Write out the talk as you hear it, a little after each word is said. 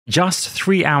Just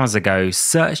 3 hours ago,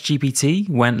 SearchGPT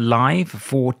went live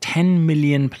for 10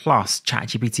 million plus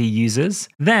ChatGPT users.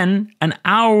 Then, an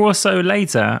hour or so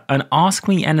later, an Ask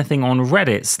Me Anything on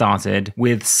Reddit started,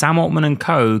 with Sam Altman and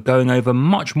co. going over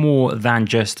much more than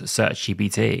just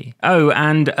SearchGPT. Oh,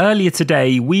 and earlier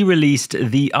today, we released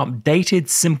the updated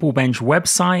Simplebench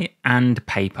website and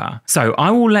paper. So I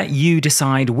will let you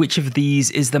decide which of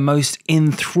these is the most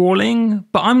enthralling,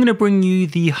 but I'm going to bring you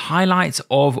the highlights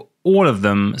of all of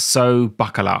them, so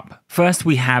buckle up. First,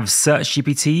 we have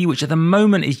SearchGPT, which at the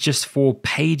moment is just for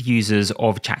paid users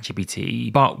of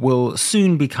ChatGPT, but will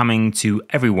soon be coming to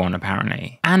everyone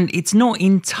apparently. And it's not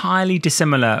entirely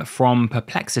dissimilar from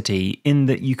Perplexity in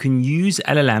that you can use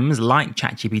LLMs like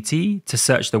ChatGPT to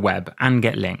search the web and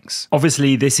get links.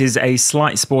 Obviously, this is a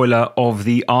slight spoiler of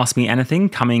the Ask Me Anything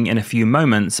coming in a few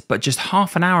moments, but just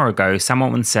half an hour ago, Sam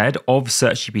Altman said of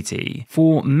SearchGPT,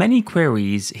 for many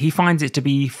queries, he finds it to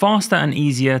be faster and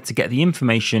easier to get the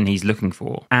information he's looking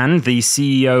for. And the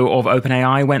CEO of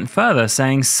OpenAI went further,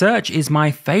 saying search is my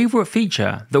favorite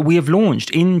feature that we have launched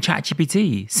in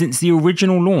ChatGPT since the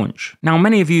original launch. Now,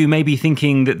 many of you may be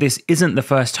thinking that this isn't the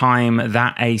first time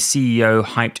that a CEO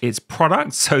hyped its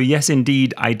product, so yes,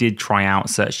 indeed, I did try out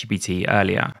SearchGPT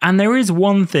earlier. And there is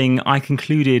one thing I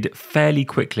concluded fairly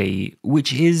quickly,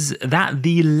 which is that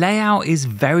the layout is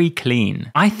very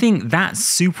clean. I think that's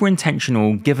super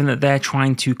intentional given that they're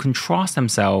trying to contrast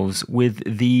themselves with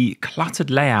the cluttered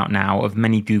layout now of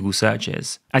many Google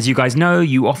searches. As you guys know,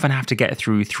 you often have to get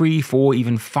through 3, 4,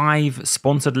 even 5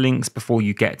 sponsored links before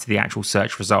you get to the actual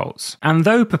search results. And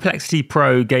though Perplexity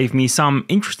Pro gave me some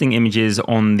interesting images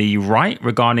on the right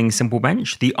regarding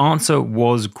Simplebench, the answer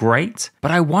was great,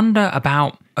 but I wonder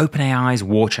about OpenAI's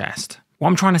war chest. What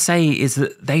I'm trying to say is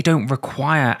that they don't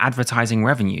require advertising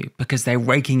revenue because they're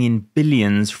raking in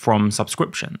billions from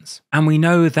subscriptions. And we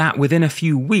know that within a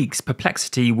few weeks,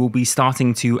 Perplexity will be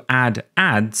starting to add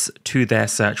ads to their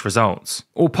search results,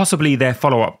 or possibly their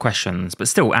follow-up questions, but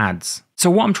still ads. So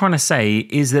what I'm trying to say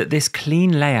is that this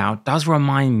clean layout does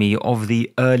remind me of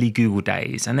the early Google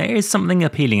days, and there is something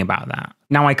appealing about that.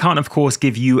 Now, I can't, of course,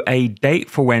 give you a date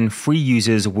for when free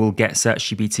users will get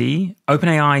SearchGPT.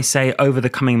 OpenAI say over the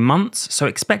coming months, so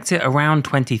expect it around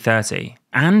 2030.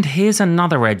 And here's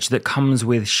another edge that comes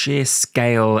with sheer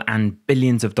scale and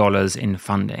billions of dollars in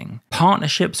funding.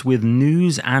 Partnerships with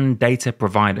news and data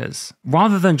providers.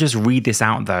 Rather than just read this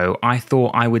out though, I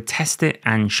thought I would test it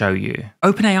and show you.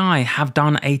 OpenAI have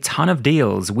done a ton of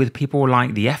deals with people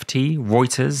like the FT,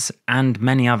 Reuters, and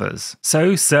many others.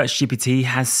 So SearchGPT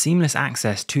has seamless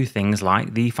access to things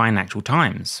like the Financial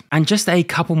Times. And just a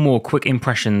couple more quick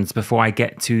impressions before I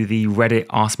get to the Reddit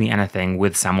Ask Me Anything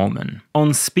with Sam Altman.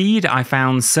 On speed, I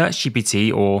found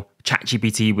SearchGPT, or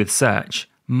ChatGPT with search,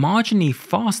 marginally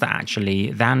faster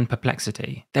actually than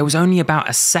Perplexity. There was only about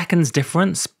a second's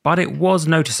difference, but it was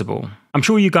noticeable. I'm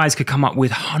sure you guys could come up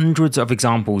with hundreds of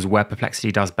examples where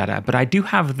Perplexity does better, but I do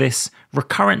have this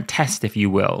recurrent test, if you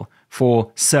will,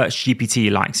 for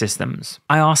SearchGPT-like systems.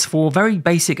 I asked for very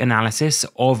basic analysis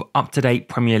of up-to-date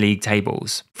Premier League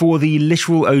tables. For the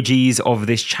literal OGs of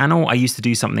this channel, I used to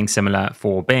do something similar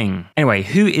for Bing. Anyway,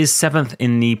 who is 7th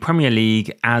in the Premier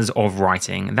League as of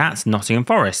writing? That's Nottingham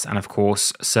Forest, and of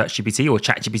course, SearchGPT or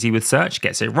ChatGPT with search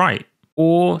gets it right.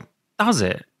 Or does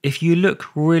it, if you look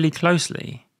really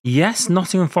closely? Yes,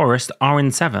 Nottingham Forest are in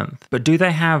 7th, but do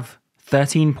they have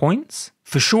 13 points?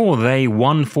 For sure, they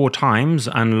won 4 times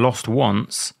and lost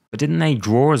once, but didn't they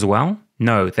draw as well?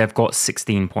 No, they've got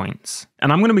 16 points.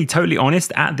 And I'm going to be totally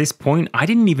honest, at this point, I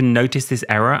didn't even notice this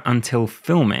error until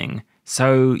filming.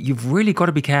 So you've really got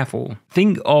to be careful.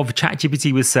 Think of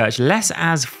ChatGPT with search less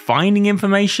as finding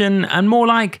information and more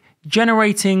like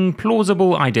generating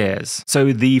plausible ideas.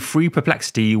 So the free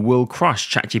Perplexity will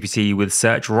crush ChatGPT with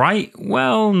search, right?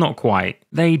 Well, not quite.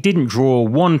 They didn't draw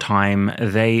 1 time,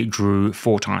 they drew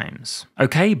 4 times.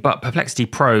 Okay, but Perplexity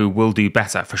Pro will do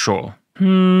better for sure.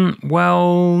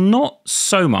 Well, not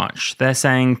so much. They're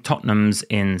saying Tottenham's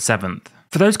in 7th.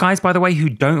 For those guys, by the way, who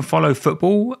don't follow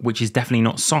football, which is definitely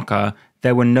not soccer,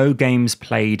 there were no games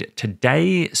played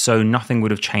today, so nothing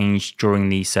would have changed during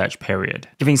the search period.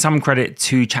 Giving some credit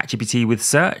to ChatGPT with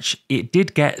search, it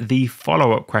did get the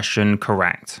follow-up question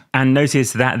correct. And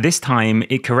notice that this time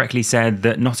it correctly said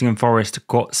that Nottingham Forest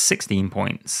got 16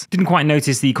 points. Didn't quite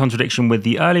notice the contradiction with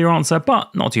the earlier answer,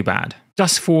 but not too bad.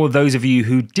 Just for those of you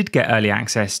who did get early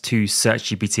access to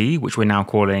SearchGPT, which we're now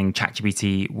calling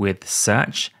ChatGPT with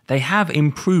search, they have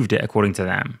improved it according to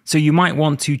them. So you might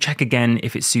want to check again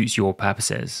if it suits your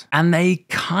purposes. And they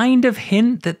kind of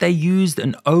hint that they used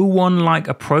an O1-like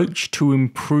approach to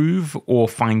improve or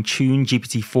fine-tune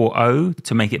GPT-4o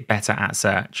to make it better at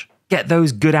search. get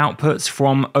those good outputs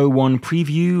from o1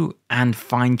 Preview, and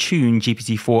fine-tune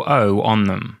GPT-4o on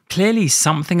them. Clearly,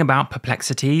 something about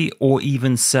Perplexity or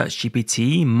even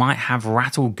SearchGPT might have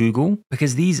rattled Google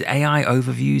because these AI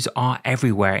overviews are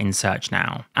everywhere in search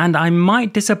now. And I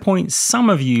might disappoint some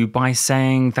of you by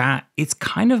saying that it's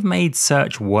kind of made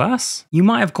search worse. You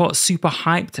might have got super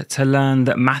hyped to learn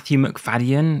that Matthew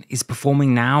Macfadyen is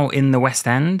performing now in the West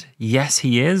End. Yes,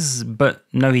 he is, but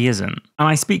no, he isn't. And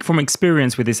I speak from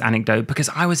experience with this anecdote because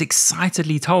I was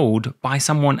excitedly told by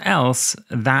someone else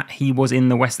that he was in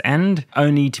the West End,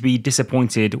 only to be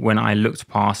disappointed when I looked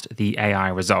past the AI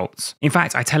results. In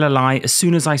fact, I tell a lie, as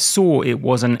soon as I saw it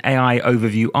was an AI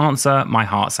overview answer, my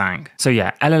heart sank. So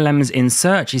yeah, LLMs in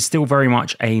search is still very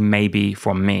much a maybe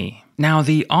from me. Now,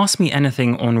 the Ask Me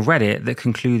Anything on Reddit that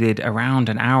concluded around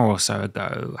an hour or so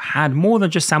ago had more than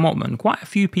just Sam Altman. Quite a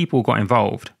few people got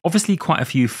involved. Obviously, quite a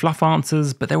few fluff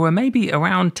answers, but there were maybe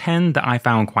around 10 that I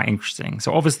found quite interesting.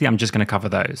 So obviously, I'm just going to cover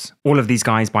those. All of these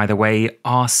guys, by the way,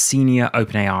 are senior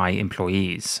OpenAI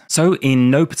employees. So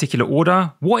in no particular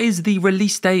order, what is the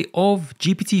release date of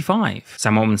GPT-5?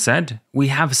 Sam Altman said, "We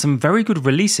have some very good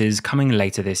releases coming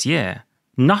later this year.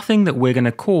 Nothing that we're going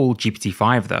to call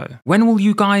GPT-5 though. When will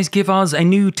you guys give us a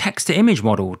new text-to-image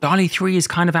model? DALL-E 3 is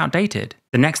kind of outdated.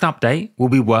 The next update will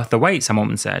be worth the wait," Sam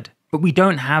Altman said. But we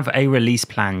don't have a release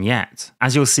plan yet.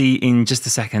 As you'll see in just a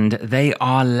second, they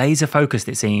are laser focused,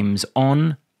 it seems,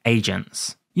 on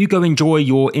agents. You go enjoy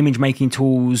your image making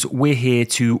tools. We're here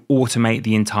to automate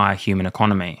the entire human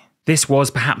economy. This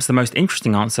was perhaps the most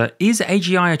interesting answer. Is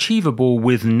AGI achievable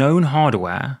with known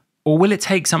hardware? Or will it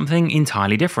take something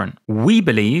entirely different? We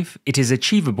believe it is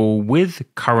achievable with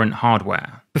current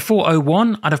hardware. Before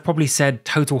o1, I'd have probably said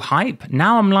total hype.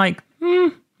 Now I'm like,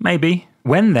 maybe.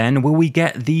 When then will we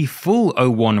get the full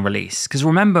o1 release? Because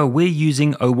remember, we're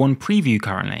using o1 Preview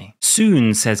currently.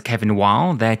 Soon, says Kevin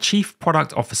Weil, their chief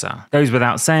product officer. Goes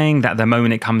without saying that the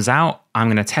moment it comes out, I'm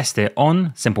going to test it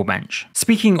on Simple Bench.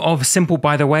 Speaking of Simple,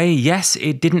 by the way, yes,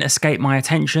 it didn't escape my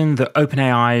attention that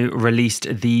OpenAI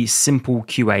released the Simple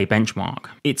QA benchmark.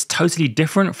 It's totally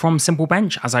different from Simple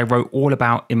Bench, as I wrote all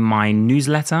about in my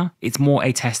newsletter. It's more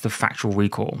a test of factual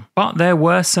recall. But there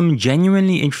were some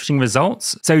genuinely interesting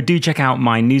results, so do check out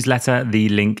my newsletter. The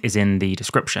link is in the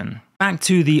description. Back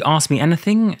to the Ask Me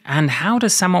Anything, and how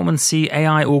does Sam Altman see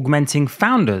AI augmenting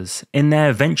founders in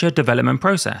their venture development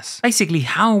process? Basically,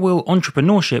 how will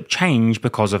entrepreneurship change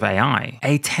because of AI?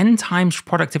 A 10 times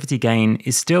productivity gain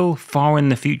is still far in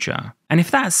the future. And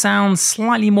if that sounds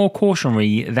slightly more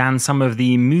cautionary than some of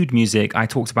the mood music I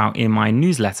talked about in my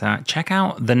newsletter, check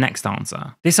out the next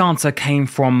answer. This answer came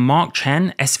from Mark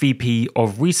Chen, SVP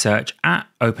of Research at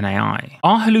OpenAI.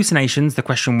 Are hallucinations, the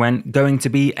question went, going to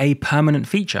be a permanent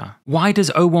feature? Why does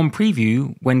o1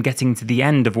 Preview, when getting to the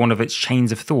end of one of its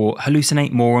chains of thought,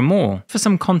 hallucinate more and more? For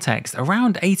some context,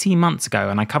 around 18 months ago,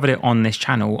 and I covered it on this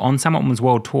channel, on Sam Altman's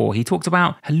World Tour, he talked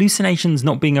about hallucinations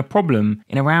not being a problem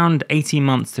in around 18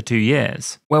 months to 2 years.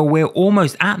 Well, we're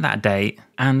almost at that date,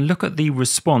 and look at the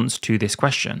response to this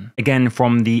question. Again,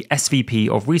 from the SVP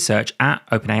of Research at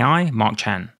OpenAI, Mark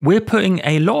Chen. We're putting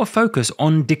a lot of focus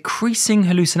on decreasing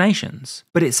hallucinations,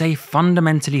 but it's a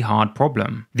fundamentally hard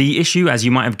problem. The issue, as you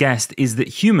might have guessed, is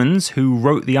that humans who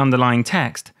wrote the underlying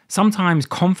text sometimes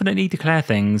confidently declare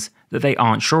things that they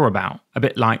aren't sure about, a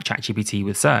bit like ChatGPT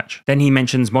with search. Then he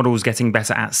mentions models getting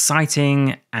better at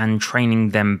citing and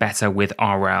training them better with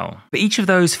RL. But each of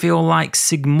those feel like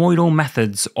sigmoidal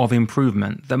methods of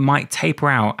improvement that might taper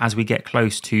out as we get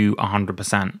close to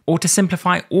 100%. Or to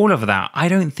simplify all of that, I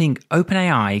don't think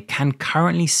OpenAI can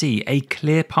currently see a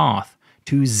clear path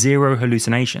to zero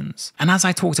hallucinations. And as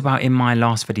I talked about in my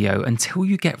last video, until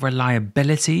you get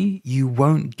reliability, you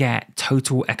won't get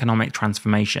total economic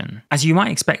transformation. As you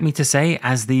might expect me to say,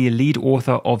 as the lead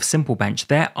author of Simple Bench,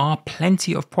 there are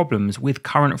plenty of problems with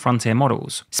current frontier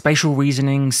models. Spatial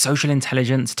reasoning, social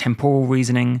intelligence, temporal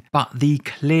reasoning, but the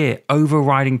clear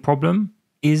overriding problem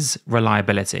is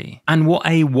reliability. And what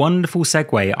a wonderful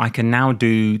segue I can now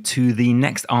do to the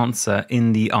next answer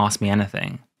in the Ask Me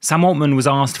Anything. Sam Altman was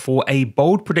asked for a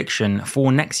bold prediction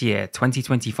for next year,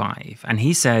 2025, and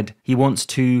he said he wants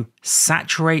to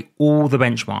saturate all the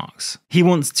benchmarks. He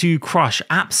wants to crush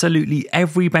absolutely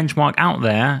every benchmark out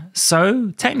there,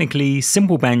 so technically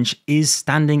Simple Bench is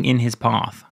standing in his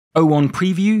path. o1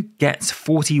 Preview gets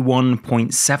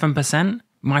 41.7%.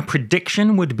 My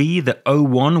prediction would be that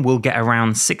o1 will get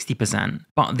around 60%,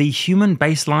 but the human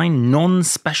baseline,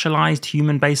 non-specialized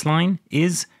human baseline,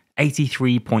 is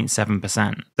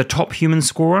 83.7%. The top human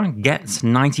scorer gets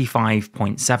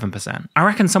 95.7%. I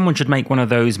reckon someone should make one of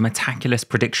those Metaculus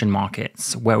prediction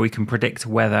markets where we can predict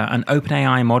whether an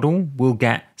OpenAI model will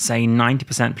get, say,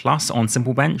 90% plus on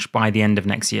Simple Bench by the end of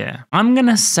next year. I'm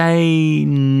gonna say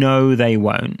no, they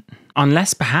won't.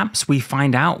 Unless perhaps we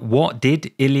find out what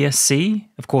did Ilya see?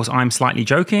 Of course, I'm slightly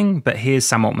joking, but here's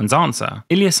Sam Altman's answer.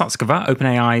 Ilya Sutskever,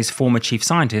 OpenAI's former chief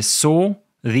scientist, saw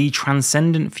the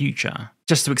transcendent future.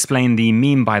 Just to explain the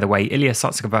meme, by the way, Ilya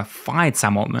Sutskever fired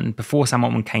Sam Altman before Sam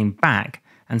Altman came back,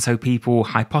 and so people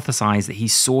hypothesized that he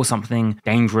saw something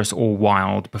dangerous or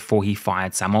wild before he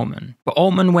fired Sam Altman. But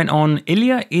Altman went on,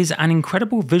 Ilya is an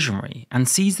incredible visionary and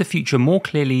sees the future more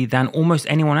clearly than almost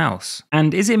anyone else.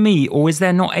 And is it me, or is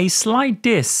there not a slight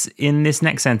diss in this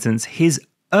next sentence? His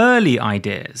early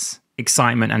ideas,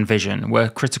 excitement and vision were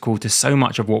critical to so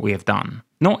much of what we have done.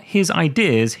 Not his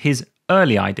ideas, his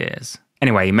early ideas.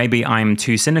 Anyway, maybe I'm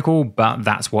too cynical, but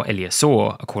that's what Ilya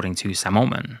saw, according to Sam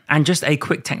Altman. And just a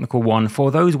quick technical one for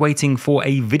those waiting for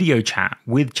a video chat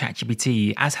with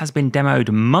ChatGPT, as has been demoed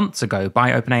months ago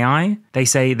by OpenAI. They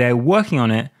say they're working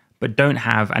on it, but don't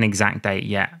have an exact date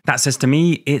yet. That says to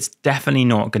me, it's definitely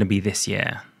not going to be this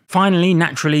year. Finally,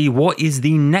 naturally, what is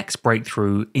the next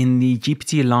breakthrough in the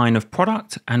GPT line of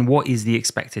product, and what is the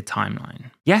expected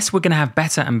timeline? Yes, we're going to have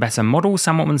better and better models,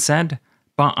 Sam Altman said,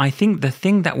 but I think the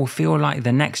thing that will feel like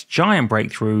the next giant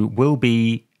breakthrough will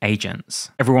be agents.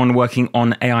 Everyone working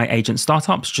on AI agent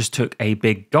startups just took a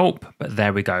big gulp, but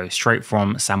there we go, straight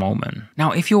from Sam Altman.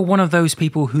 Now, if you're one of those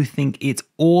people who think it's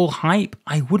all hype,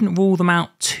 I wouldn't rule them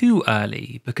out too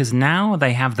early, because now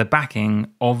they have the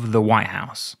backing of the White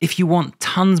House. If you want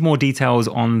tons more details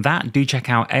on that, do check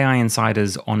out AI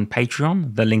Insiders on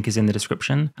Patreon. The link is in the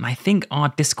description. And I think our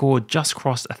Discord just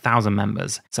crossed 1,000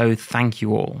 members, so thank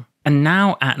you all. And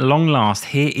now, at long last,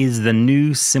 here is the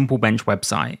new Simple Bench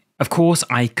website. Of course,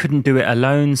 I couldn't do it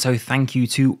alone, so thank you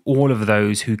to all of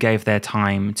those who gave their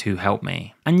time to help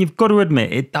me. And you've got to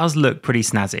admit, it does look pretty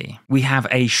snazzy. We have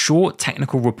a short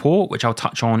technical report, which I'll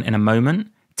touch on in a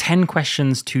moment, 10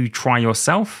 questions to try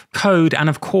yourself, code, and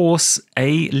of course,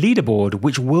 a leaderboard,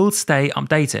 which will stay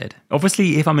updated.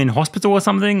 Obviously, if I'm in hospital or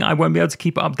something, I won't be able to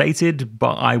keep it updated,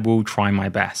 but I will try my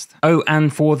best. Oh,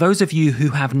 and for those of you who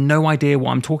have no idea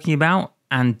what I'm talking about,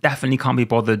 and definitely can't be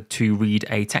bothered to read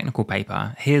a technical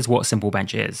paper, here's what Simple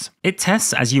Bench is. It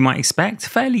tests, as you might expect,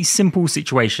 fairly simple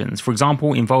situations, for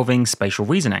example, involving spatial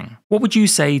reasoning. What would you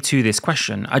say to this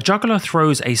question? A juggler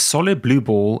throws a solid blue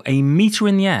ball a meter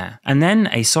in the air, and then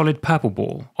a solid purple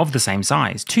ball of the same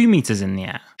size, 2 meters in the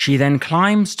air. She then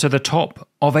climbs to the top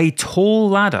of a tall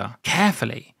ladder,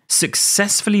 carefully,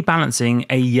 successfully balancing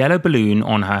a yellow balloon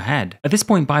on her head. At this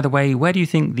point, by the way, where do you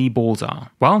think the balls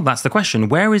are? Well, that's the question.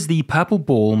 Where is the purple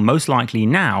ball most likely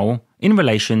now in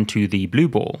relation to the blue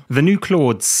ball? The new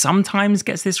Claude sometimes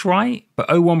gets this right, but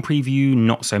O1 Preview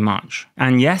not so much.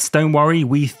 And yes, don't worry,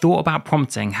 we thought about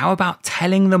prompting. How about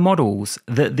telling the models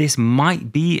that this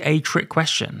might be a trick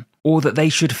question, or that they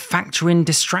should factor in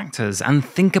distractors and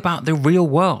think about the real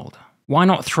world? Why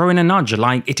not throw in a nudge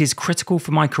like, it is critical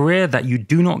for my career that you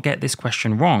do not get this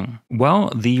question wrong?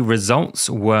 Well, the results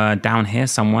were down here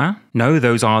somewhere. No,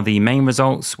 those are the main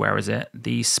results. Where is it?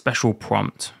 The special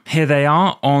prompt. Here they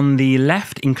are on the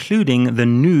left, including the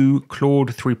new Claude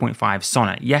 3.5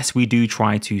 Sonnet. Yes, we do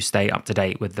try to stay up to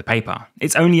date with the paper.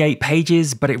 It's only 8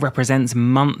 pages, but it represents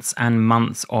months and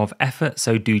months of effort,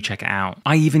 so do check it out.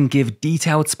 I even give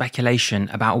detailed speculation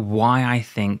about why I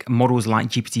think models like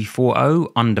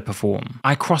GPT-4o underperform.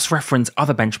 I cross-reference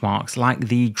other benchmarks like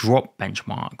the Drop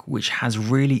benchmark, which has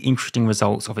really interesting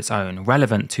results of its own,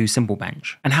 relevant to Simple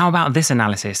Bench. And how about this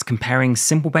analysis comparing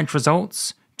Simple Bench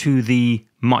results to the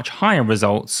much higher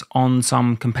results on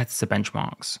some competitor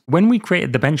benchmarks? When we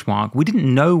created the benchmark, we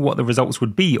didn't know what the results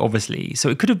would be, obviously. So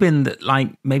it could have been that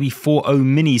like maybe 4.0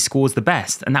 mini scores the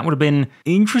best, and that would have been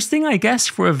interesting, I guess,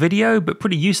 for a video, but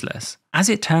pretty useless. As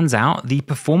it turns out, the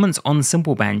performance on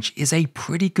Simple Bench is a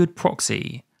pretty good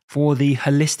proxy for the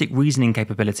holistic reasoning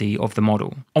capability of the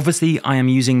model. Obviously, I am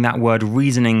using that word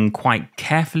reasoning quite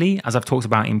carefully, as I've talked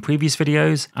about in previous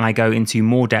videos, and I go into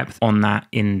more depth on that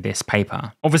in this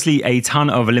paper. Obviously, a ton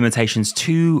of limitations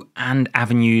too, and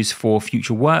avenues for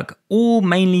future work, all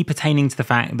mainly pertaining to the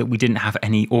fact that we didn't have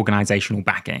any organizational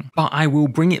backing. But I will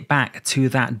bring it back to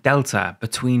that delta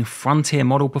between frontier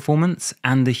model performance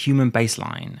and the human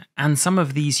baseline. And some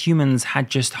of these humans had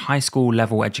just high school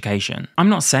level education. I'm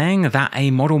not saying that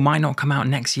a model might not come out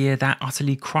next year that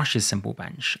utterly crushes Simple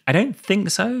Bench. I don't think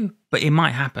so, but it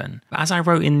might happen. But as I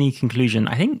wrote in the conclusion,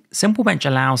 I think Simple Bench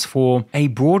allows for a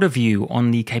broader view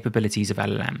on the capabilities of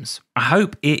LLMs. I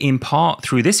hope it, in part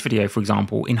through this video, for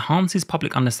example, enhances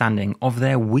public understanding of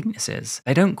their weaknesses.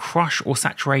 They don't crush or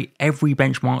saturate every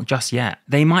benchmark just yet.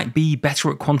 They might be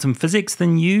better at quantum physics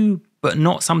than you, but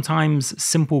not sometimes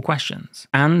simple questions.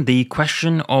 And the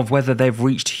question of whether they've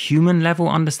reached human level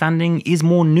understanding is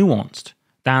more nuanced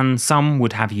than some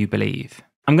would have you believe.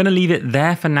 I'm going to leave it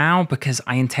there for now because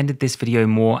I intended this video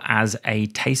more as a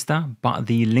taster, but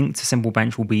the link to Simple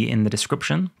Bench will be in the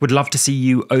description. Would love to see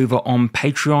you over on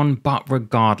Patreon, but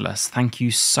regardless, thank you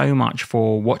so much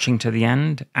for watching to the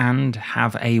end and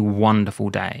have a wonderful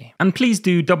day. And please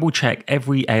do double check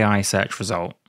every AI search result.